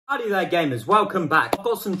Howdy there gamers, welcome back. I've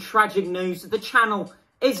got some tragic news. The channel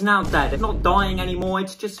is now dead. It's not dying anymore,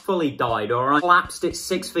 it's just fully died, alright? Collapsed, it's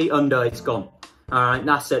 6 feet under, it's gone. Alright,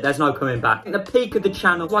 that's it, there's no coming back. At the peak of the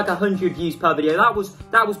channel, like 100 views per video.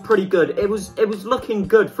 That was pretty good. It was looking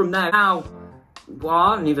good from there. Now, well,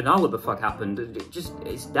 I don't even know what the fuck happened.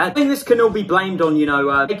 It's dead. I think this can all be blamed on, you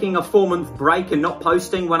know, taking a 4-month break and not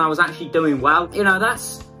posting when I was actually doing well. You know,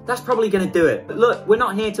 that's probably gonna do it. But look, we're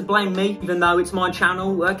not here to blame me, even though it's my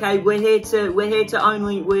channel, okay? We're here to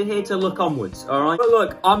look onwards, alright? But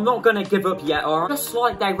look, I'm not gonna give up yet, alright? Just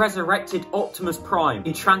like they resurrected Optimus Prime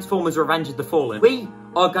in Transformers Revenge of the Fallen, we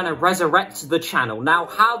are gonna resurrect the channel. Now,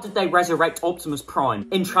 how did they resurrect Optimus Prime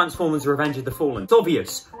in Transformers Revenge of the Fallen? It's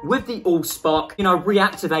obvious. With the Allspark, you know,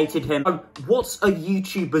 reactivated him. So what's a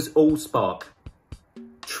YouTuber's Allspark?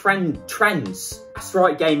 Trends. That's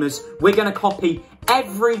right, gamers. We're gonna copy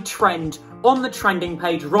every trend on the trending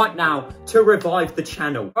page right now to revive the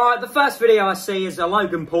channel. Alright, the first video I see is a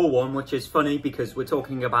Logan Paul one, which is funny because we're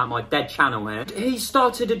talking about my dead channel here. He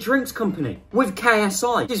started a drinks company with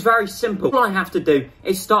KSI. It's very simple. All I have to do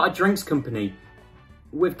is start a drinks company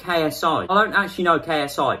with KSI. I don't actually know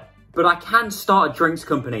KSI, but I can start a drinks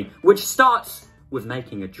company, which starts with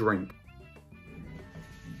making a drink.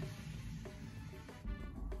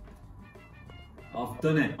 I've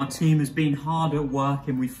done it. My team has been hard at work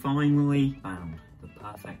and we finally found the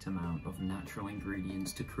perfect amount of natural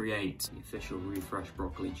ingredients to create the official Refresh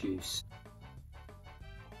broccoli juice.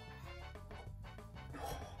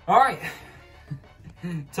 All right,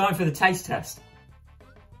 time for the taste test.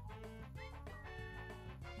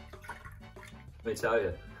 Let me tell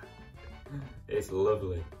you, it's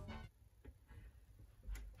lovely.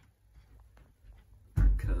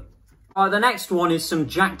 The next one is some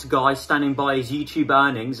jacked guy standing by his YouTube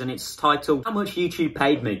earnings, and it's titled, How Much YouTube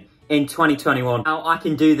Paid Me in 2021. Now, I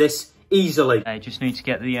can do this easily. I just need to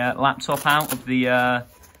get the laptop out of the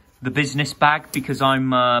business bag because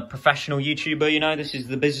I'm a professional YouTuber, you know. This is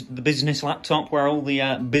the business laptop where all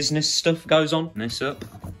the business stuff goes on. This up.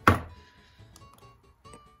 I'm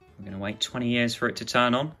going to wait 20 years for it to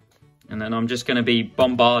turn on, and then I'm just going to be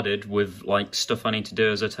bombarded with, like, stuff I need to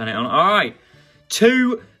do as I turn it on. All right,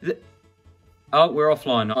 oh, we're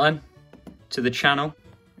offline. On to the channel.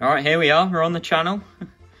 All right, here we are. We're on the channel.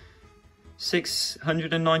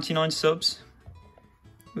 699 subs.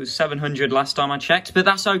 It was 700 last time I checked, but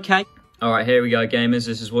that's okay. All right, here we go, gamers.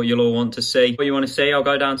 This is what you'll all want to see. What you want to see, I'll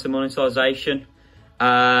go down to monetization.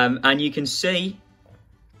 And you can see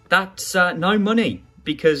that's no money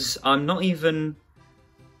because I'm not even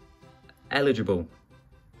eligible.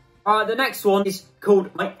 Alright, the next one is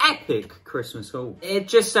called My Epic Christmas Haul. It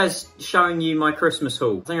just says showing you my Christmas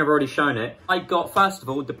haul. I think I've already shown it. I got, first of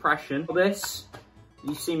all, Depression. This,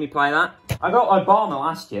 you've seen me play that. I got Obama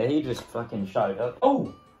last year, he just fucking showed up.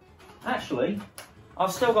 Oh, actually,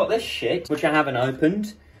 I've still got this shit, which I haven't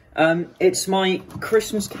opened. It's my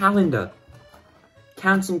Christmas calendar.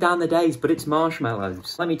 Counting down the days, but it's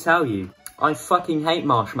marshmallows. Let me tell you, I fucking hate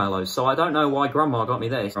marshmallows, so I don't know why Grandma got me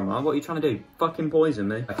this. Grandma, what are you trying to do? Fucking poison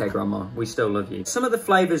me? Okay, Grandma, we still love you. Some of the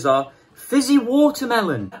flavours are fizzy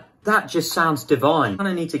watermelon. That just sounds divine. I kind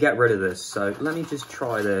of need to get rid of this, so let me just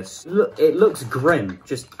try this. Look, it looks grim,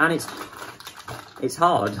 and it's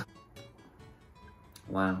hard.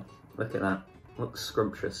 Wow, look at that. Looks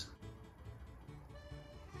scrumptious.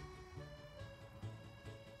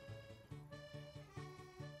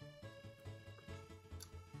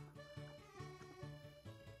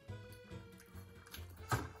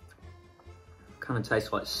 Kind of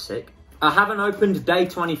tastes like sick. I haven't opened day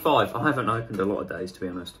 25. I haven't opened a lot of days, to be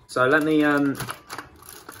honest. So let me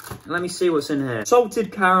see what's in here.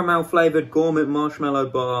 Salted caramel flavored gourmet marshmallow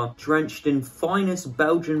bar, drenched in finest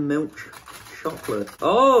Belgian milk chocolate.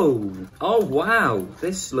 Oh wow.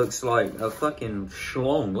 This looks like a fucking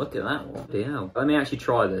schlong. Look at that one. Bloody hell. Let me actually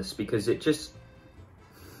try this because it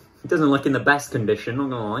doesn't look in the best condition, not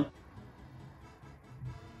gonna lie.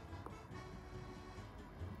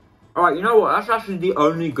 Alright, you know what? That's actually the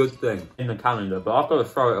only good thing in the calendar, but I've got to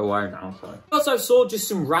throw it away now, so. I also saw just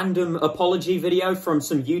some random apology video from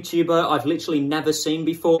some YouTuber I've literally never seen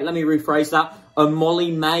before. Let me rephrase that. A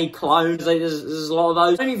Molly May clone. There's a lot of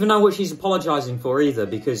those. I don't even know what she's apologising for either,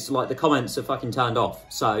 because, like, the comments are fucking turned off.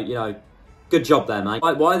 So, you know, good job there, mate.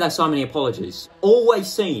 Like, why are there so many apologies? Always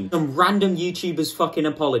seen some random YouTuber's fucking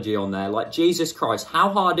apology on there. Like, Jesus Christ,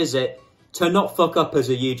 how hard is it to not fuck up as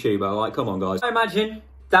a YouTuber? Like, come on, guys. I imagine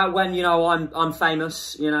that when, you know, I'm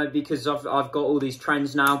famous, you know, because I've got all these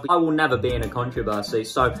trends now, but I will never be in a controversy,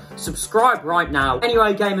 so subscribe right now.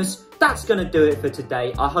 Anyway, gamers, that's gonna do it for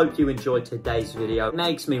today. I hope you enjoyed today's video. It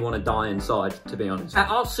makes me want to die inside, to be honest.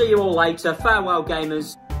 I'll see you all later. Farewell,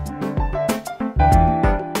 gamers.